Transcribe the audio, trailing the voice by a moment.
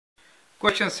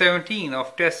Question 17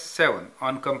 of test 7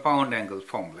 on compound angle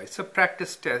formula. It's a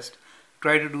practice test.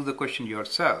 Try to do the question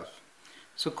yourself.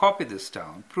 So copy this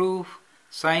down. Prove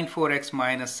sin 4x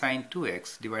minus sin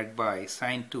 2x divided by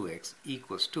sin 2x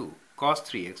equals to cos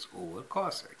 3x over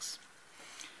cos x.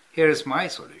 Here is my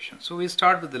solution. So we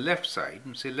start with the left side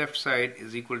and say left side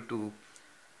is equal to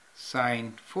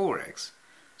sin 4x.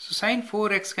 So sin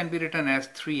 4x can be written as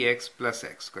 3x plus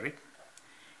x, correct?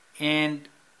 And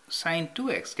sin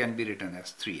 2x can be written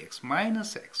as 3x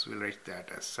minus x. We'll write that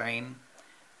as sin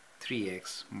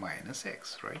 3x minus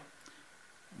x, right?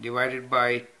 Divided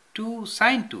by 2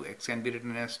 sin 2x can be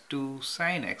written as 2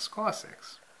 sin x cos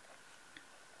x.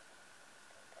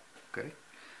 Correct?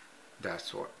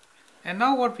 That's what. And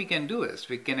now what we can do is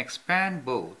we can expand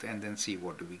both and then see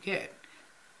what do we get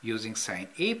using sin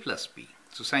a plus b.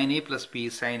 So sin a plus b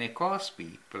is sin a cos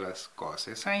b plus cos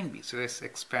a sin b. So let's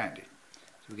expand it.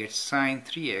 So we get sin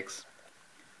 3x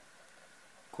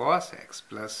cos x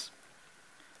plus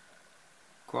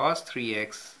cos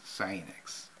 3x sin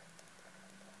x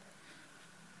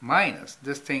minus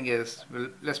this thing is, well,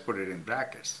 let's put it in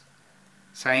brackets,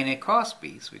 sin a cos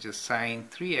b, which is sin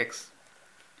 3x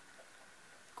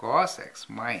cos x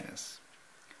minus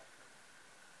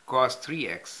cos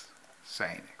 3x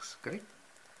sin x, correct?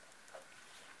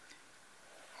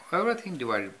 Everything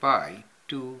divided by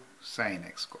 2 sin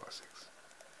x cos x.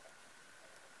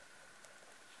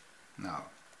 Now,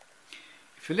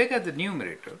 if you look at the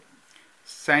numerator,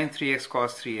 sin 3x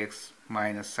cos 3x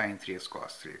minus sin 3x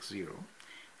cos 3x 0,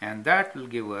 and that will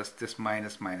give us this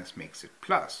minus minus makes it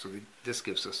plus. So this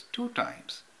gives us 2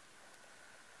 times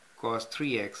cos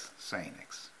 3x sin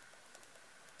x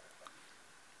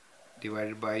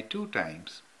divided by 2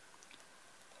 times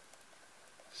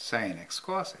sin x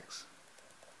cos x.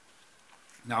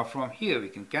 Now from here we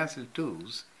can cancel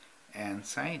 2's and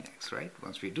sin x, right?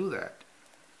 Once we do that,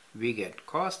 we get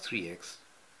cos 3x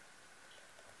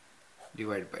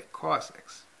divided by cos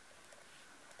x,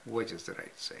 which is the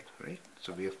right side, right?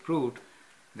 So we have proved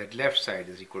that left side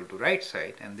is equal to right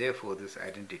side, and therefore this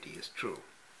identity is true.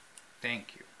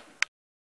 Thank you.